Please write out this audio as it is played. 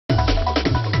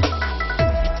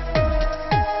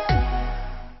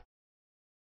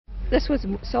This was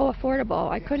so affordable,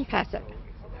 I couldn't pass it.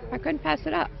 I couldn't pass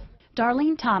it up.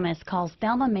 Darlene Thomas calls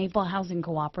Thelma Maple Housing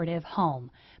Cooperative home.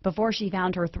 Before she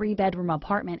found her 3-bedroom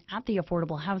apartment at the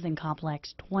affordable housing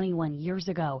complex 21 years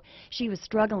ago, she was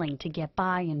struggling to get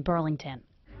by in Burlington.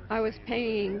 I was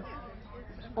paying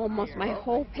almost my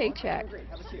whole paycheck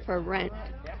for rent,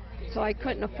 so I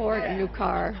couldn't afford a new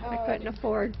car. I couldn't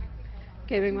afford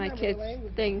giving my kids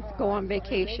things, go on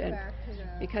vacation,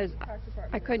 because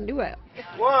I couldn't do it.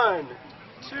 1,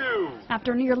 2.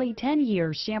 After nearly 10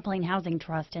 years, Champlain Housing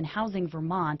Trust and Housing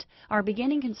Vermont are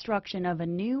beginning construction of a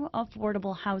new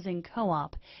affordable housing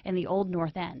co-op in the Old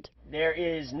North End. There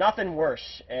is nothing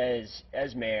worse as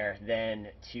mayor than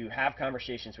to have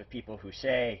conversations with people who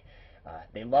say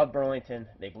they love Burlington,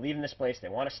 they believe in this place, they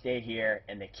want to stay here,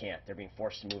 and they can't. They're being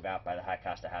forced to move out by the high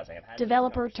cost of housing.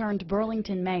 Developer turned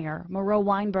Burlington mayor Moreau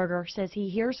Weinberger says he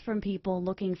hears from people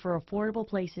looking for affordable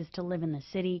places to live in the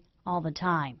city all the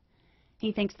time.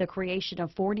 He thinks the creation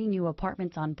of 40 new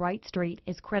apartments on Bright Street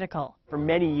is critical. For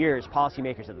many years,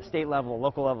 policymakers at the state level,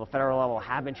 local level, federal level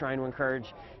have been trying to encourage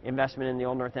investment in the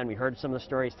Old North End. We heard some of the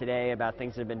stories today about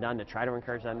things that have been done to try to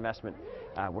encourage that investment.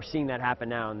 We're seeing that happen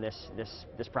now, and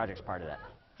this project's part of that.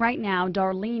 Right now,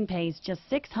 Darlene pays just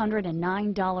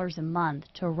 $609 a month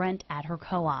to rent at her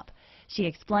co-op. She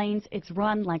explains it's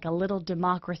run like a little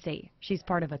democracy. She's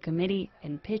part of a committee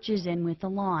and pitches in with the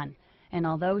lawn. And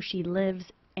although she lives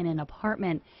in an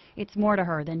apartment, it's more to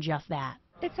her than just that.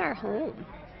 It's our home,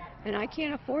 and I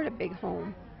can't afford a big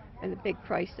home and the big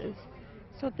prices.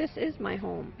 So this is my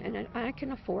home, and I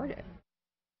can afford it.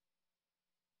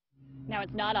 Now,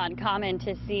 it's not uncommon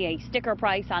to see a sticker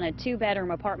price on a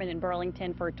 2-bedroom apartment in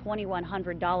Burlington for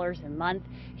 $2,100 a month.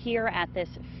 Here at this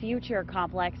future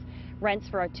complex, rents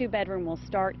for a 2-bedroom will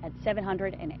start at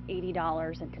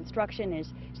 $780, and construction is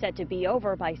set to be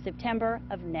over by September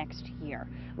of next year.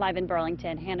 Live in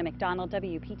Burlington, Hannah McDonald,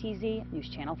 WPTZ News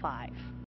Channel 5.